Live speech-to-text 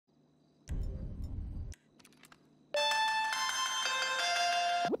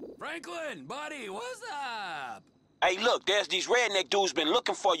Franklin, buddy, what's up? Hey, look, there's these redneck dudes been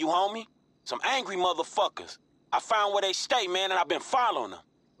looking for you, homie. Some angry motherfuckers. I found where they stay, man, and I've been following them.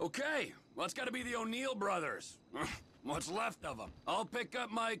 Okay, well, it's gotta be the O'Neill brothers. What's left of them. I'll pick up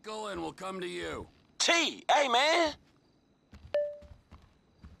Michael and we'll come to you. T, hey, man.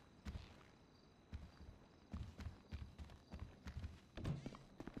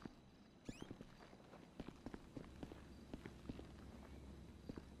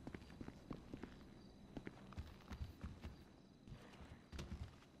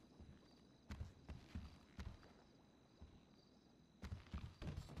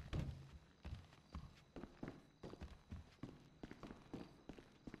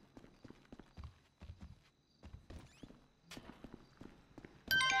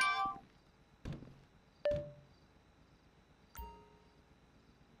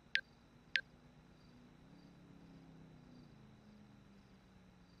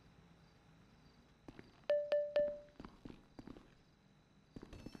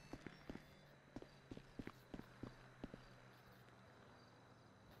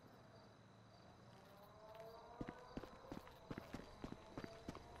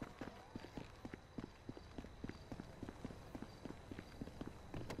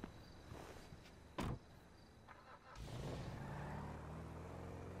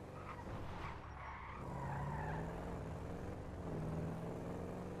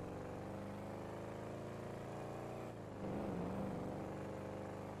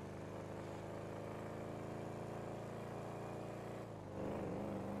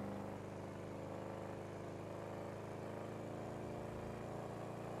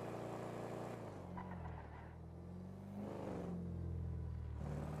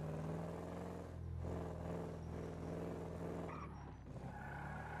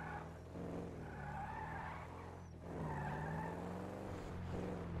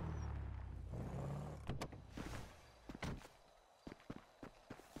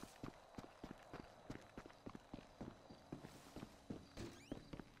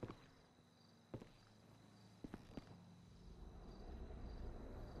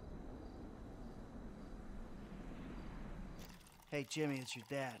 Hey, Jimmy, it's your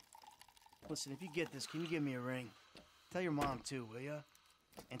dad. Listen, if you get this, can you give me a ring? Tell your mom, too, will ya?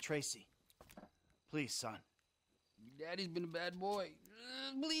 And Tracy. Please, son. Daddy's been a bad boy.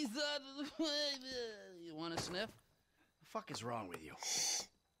 Please, son. You want a sniff? The fuck is wrong with you?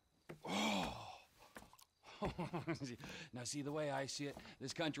 Oh. Now, see, the way I see it,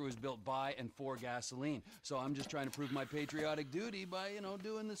 this country was built by and for gasoline. So I'm just trying to prove my patriotic duty by, you know,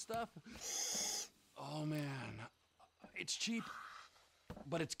 doing this stuff. Oh, man. It's cheap,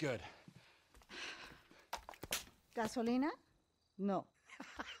 but it's good. ¿Gasolina? No.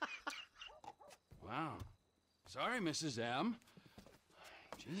 Wow. Sorry, Mrs. M.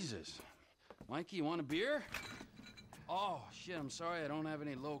 Jesus. Mikey, you want a beer? Oh, shit, I'm sorry I don't have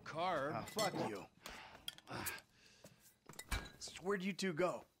any low carb. Fuck you. So where'd you two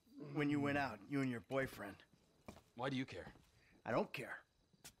go when you went out, you and your boyfriend? Why do you care? I don't care.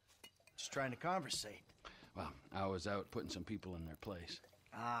 Just trying to conversate. Well, I was out putting some people in their place.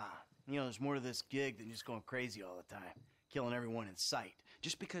 You know, there's more to this gig than just going crazy all the time, killing everyone in sight.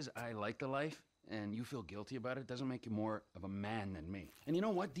 Just because I like the life and you feel guilty about it doesn't make you more of a man than me. And you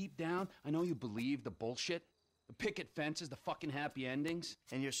know what? Deep down, I know you believe the bullshit. The picket fences, the fucking happy endings.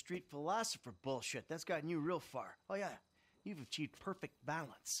 And your street philosopher bullshit, that's gotten you real far. Oh yeah, you've achieved perfect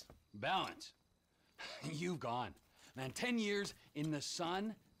balance. Balance? You've gone. Man, 10 years in the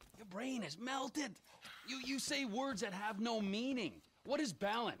sun, your brain is melted. You say words that have no meaning. What is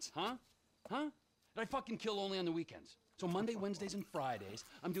balance, huh? Huh? Did I fucking kill only on the weekends? So Monday, Wednesdays, and Fridays,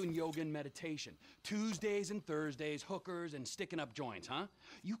 I'm doing yoga and meditation. Tuesdays and Thursdays, hookers and sticking up joints, huh?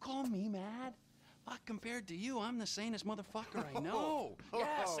 You call me mad? Fuck, compared to you, I'm the sanest motherfucker I know.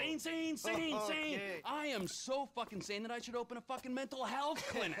 Yeah, sane. Okay. I am so fucking sane that I should open a fucking mental health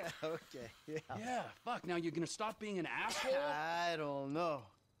clinic. Okay, yeah. Yeah, fuck, now you're gonna stop being an asshole? I don't know,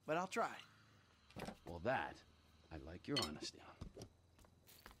 but I'll try. Well, that, I like your honesty on.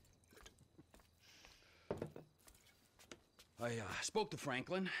 I spoke to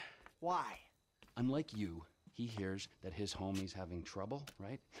Franklin. Why? Unlike you, he hears that his homie's having trouble,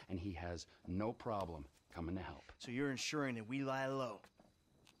 right? And he has no problem coming to help. So you're ensuring that we lie low.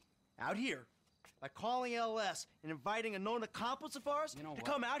 Out here, by calling LS and inviting a known accomplice of ours to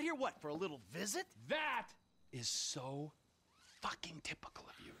come out here, what, for a little visit? That is so fucking typical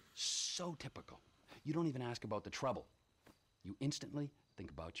of you. So typical. You don't even ask about the trouble. You instantly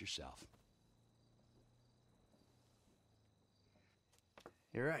think about yourself.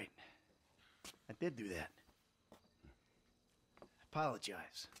 You're right. I did do that.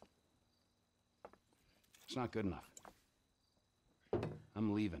 Apologize. It's not good enough.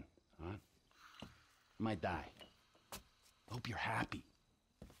 I'm leaving, huh? I might die. Hope you're happy.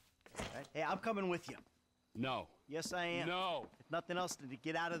 Right? Hey, I'm coming with you. No. Yes, I am. No. If nothing else, to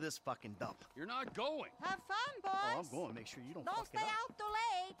get out of this fucking dump. You're not going. Have fun, boys. Oh, I'm going. Make sure you don't Don't fuck stay it up. out too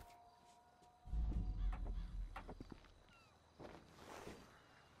late.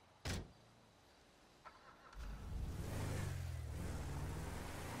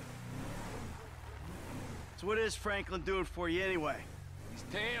 So what is Franklin doing for you anyway? He's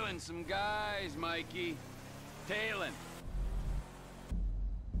tailing some guys, Mikey. Tailing.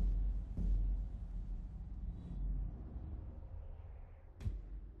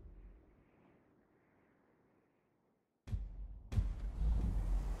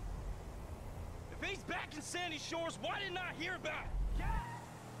 If he's back in Sandy Shores, why didn't I hear about it? God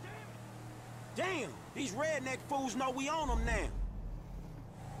damn it! Damn, these redneck fools know we on them now.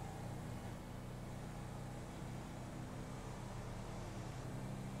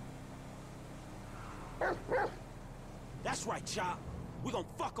 That's right, Chop. We gonna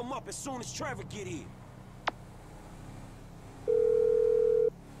fuck them up as soon as Trevor get here.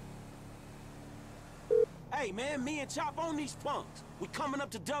 Hey, man, me and Chop on these punks. We coming up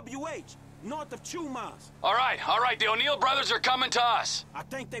to WH, north of Chumas. All right. The O'Neill brothers are coming to us. I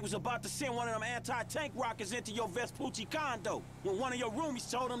think they was about to send one of them anti-tank rockets into your Vespucci condo when one of your roomies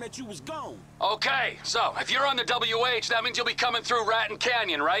told them that you was gone. Okay, so if you're on the WH, that means you'll be coming through Ratton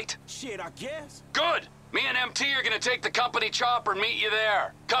Canyon, right? Shit, I guess. Good. Me and MT are gonna take the company chopper and meet you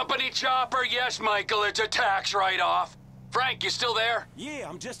there. Company chopper, yes, Michael, it's a tax write-off. Frank, you still there? Yeah,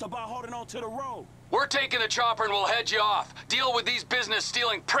 I'm just about holding on to the road. We're taking the chopper and we'll head you off. Deal with these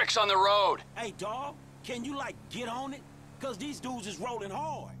business-stealing pricks on the road. Hey, dawg, can you, like, get on it? Cause these dudes is rolling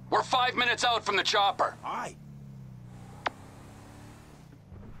hard. We're 5 minutes out from the chopper. All right.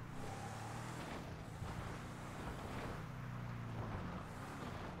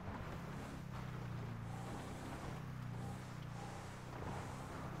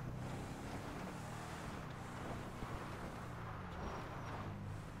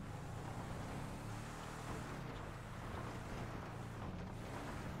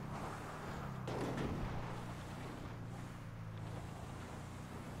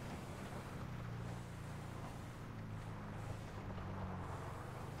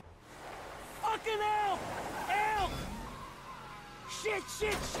 Fucking help! Help! Shit!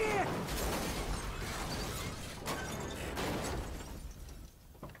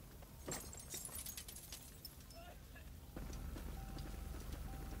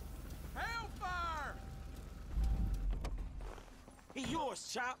 Hellfire! He yours,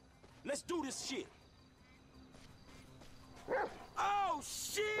 Chop. Let's do this shit. Oh,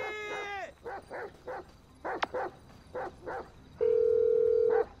 shit!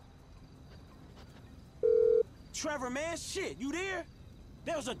 Trevor, man, shit, you there?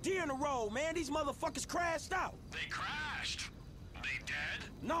 There was a deer in the road, man. These motherfuckers crashed out. They crashed. They dead?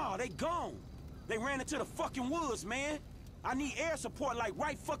 Nah, they gone. They ran into the fucking woods, man. I need air support like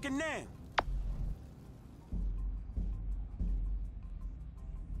right fucking now.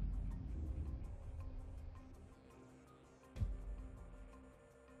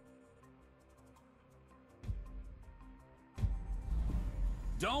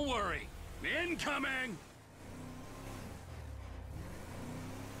 Don't worry. Incoming!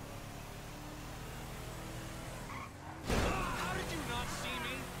 How did you not see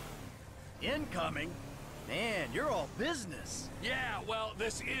me? Incoming? Man, you're all business. Yeah, well,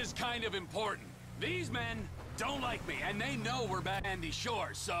 this is kind of important. These men don't like me, and they know we're back at Sandy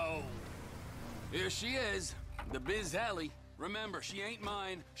Shores, so... Here she is, the Biz Alley. Remember, she ain't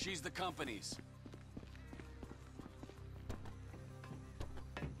mine, she's the company's.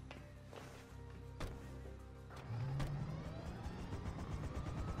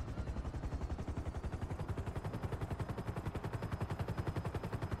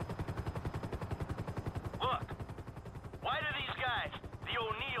 Look, why do these guys, the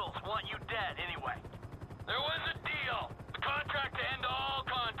O'Neills, want you dead anyway? There was a deal. A contract to end all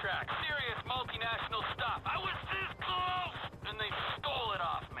contracts. Serious multinational stuff. I was this close! And they stole it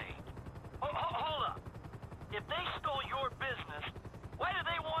off me. Hold up. If they stole your business, why do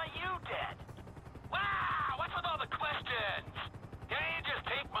they want you dead? Wow! What's with all the questions? Can't you just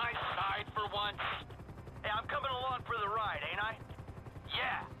take my side for once? Hey, I'm coming along for the ride, ain't I?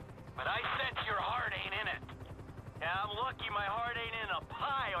 Yeah, but I sense your heart ain't in it. Yeah, I'm lucky my heart ain't in a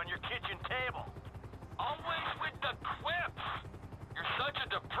pie on your kitchen table. Always with the quips. You're such a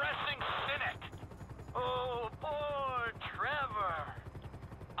depressing cynic. Oh, poor Trevor.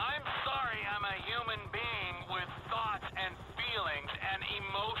 I'm sorry I'm a human being with thoughts and feelings and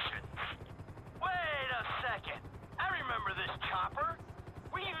emotions. What Wait a second. I remember this chopper.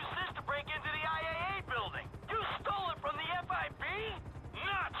 We used this to break into the IAA building. You stole it from the FIB?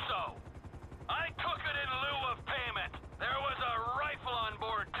 Not so. I took it in lieu of payment. There was a rifle on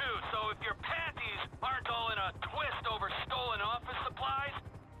board, too, so if your panties aren't all in a twist over stolen office supplies...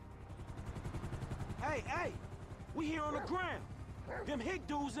 Hey, we here on the ground. Them hick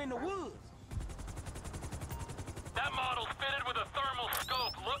dudes in the woods. That model's fitted with a thermal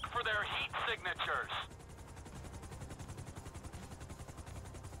scope. Look for their heat signatures.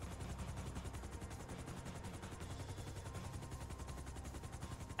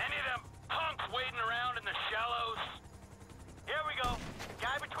 Any of them punks waiting around in the shallows? Here we go.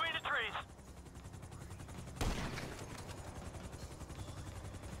 Guy between the trees.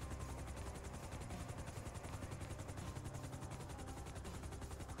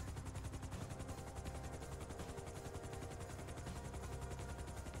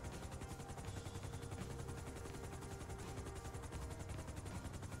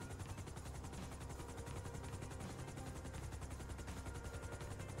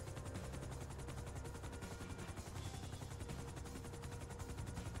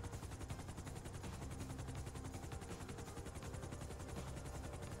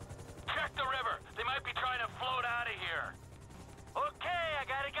 Check the river. They might be trying to float out of here. Okay, I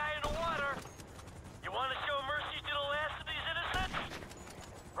got a guy in the water. You want to show mercy to the last of these innocents?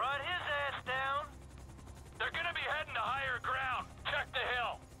 Brought his ass down. They're gonna be heading to higher ground. Check the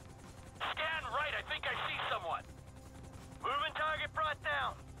hill. Scan right. I think I see someone. Moving target brought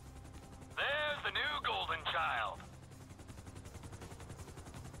down. There's the new golden child.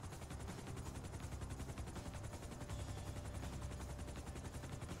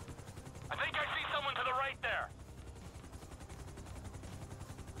 I think I see someone to the right there.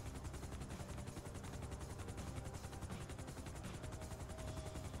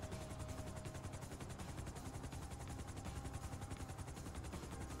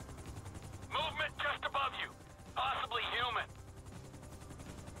 Movement just above you. Possibly human.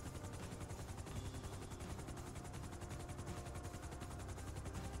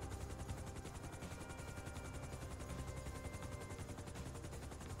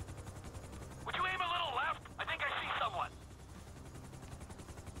 Would you aim a little left? I think I see someone.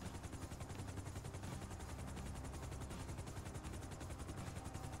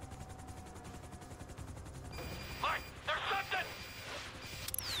 Mike, there's something!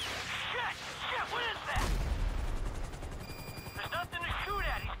 Shit, what is that? There's nothing to shoot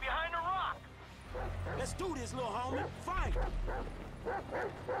at. He's behind a rock. Let's do this, little homie. Fight!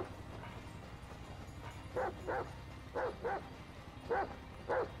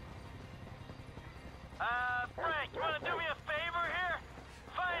 Frank, you wanna do me a favor here?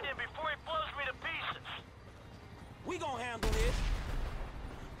 Find him before he blows me to pieces. We gonna handle this.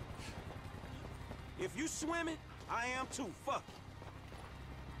 If you swimming, I am too. Fuck it.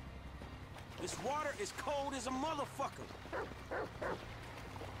 This water is cold as a motherfucker.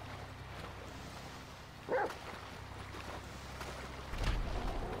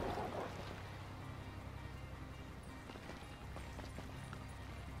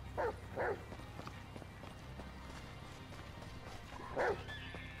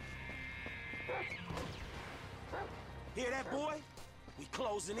 Hear that, boy? We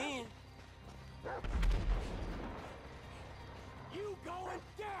closing in. You going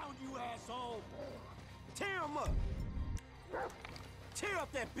down, you asshole! Tear him up! Tear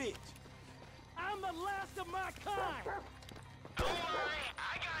up that bitch! I'm the last of my kind! Don't worry,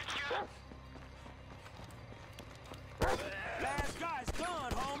 I got you. Last guy's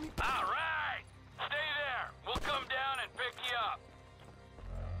gone, homie. All right, stay there. We'll come down and pick you up.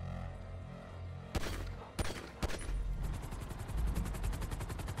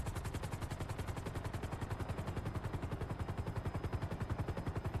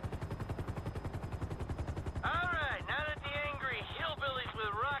 All right, now that the angry hillbillies with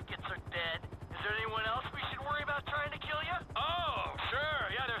rockets are dead, is there anyone else we should worry about trying to kill you? Oh, sure.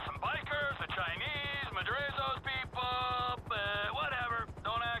 Yeah, there's some bikers, the Chinese, Madrezo's people, whatever.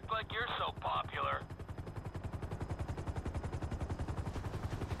 Don't act like you're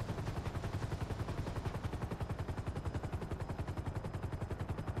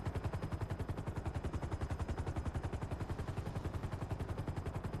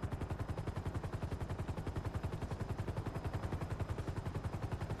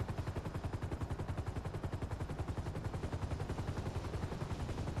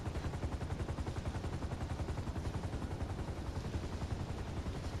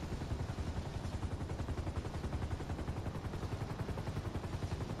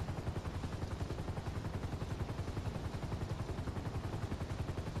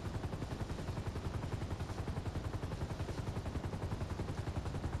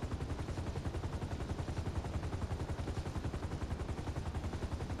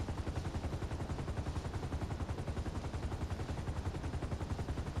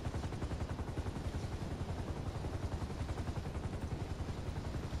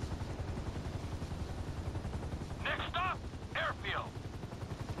stop? Airfield.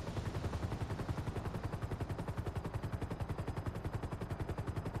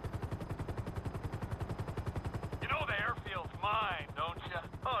 You know the airfield's mine, don't you?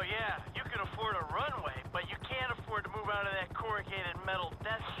 Oh, yeah. You can afford a runway, but you can't afford to move out of that corrugated metal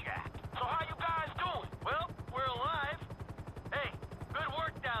death shack. So how you guys doing? Well, we're alive. Hey, good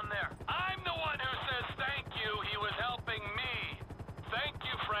work down there. I'm the one who says thank you. He was helping me. Thank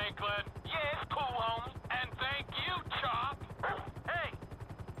you, Franklin. Yeah, it's cool, homie. And thank you, Chop. Hey,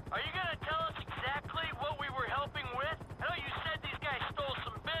 are you gonna tell us exactly what we were helping with? I know you said these guys stole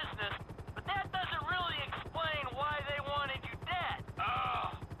some business, but that doesn't really explain why they wanted you dead.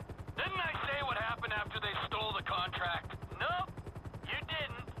 Didn't I say what happened after they stole the contract? Nope, you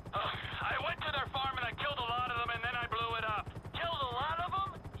didn't. I went to their farm and I killed a lot of them and then I blew it up. Killed a lot of them?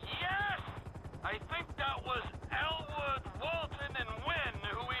 Yes! I think that was Elwood, Walton, and Wynn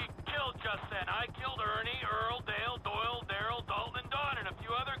who we killed just then. I killed Ernie, Earl, Dale, Doyle, Daryl, Dalton, and Don, and a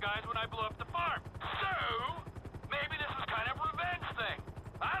few other guys when I blew up the farm. So, maybe this was kind of a revenge thing.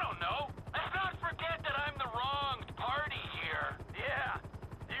 I don't know. Let's not forget that I'm the wrong party here. Yeah,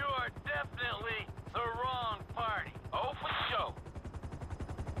 you are definitely the wrong party. Oh, for sure.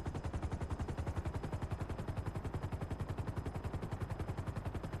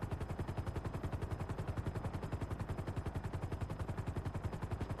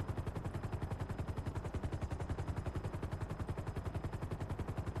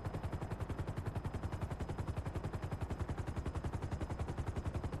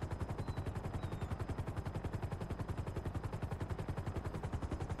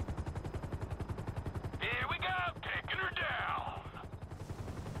 Here we go, taking her down.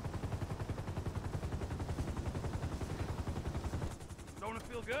 Don't it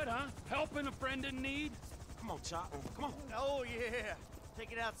feel good, huh? Helping a friend in need? Come on, Chop. Come on. Oh, yeah.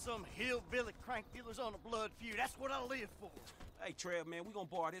 Taking out some hillbilly crank dealers on a blood feud. That's what I live for. Hey, Trev, man, we gonna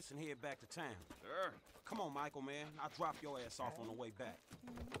borrow this and head back to town. Sure. Come on, Michael, man. I'll drop your ass off on the way back.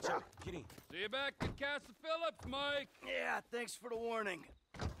 Chop, get in. See you back at Castle Phillips, Mike. Yeah, thanks for the warning.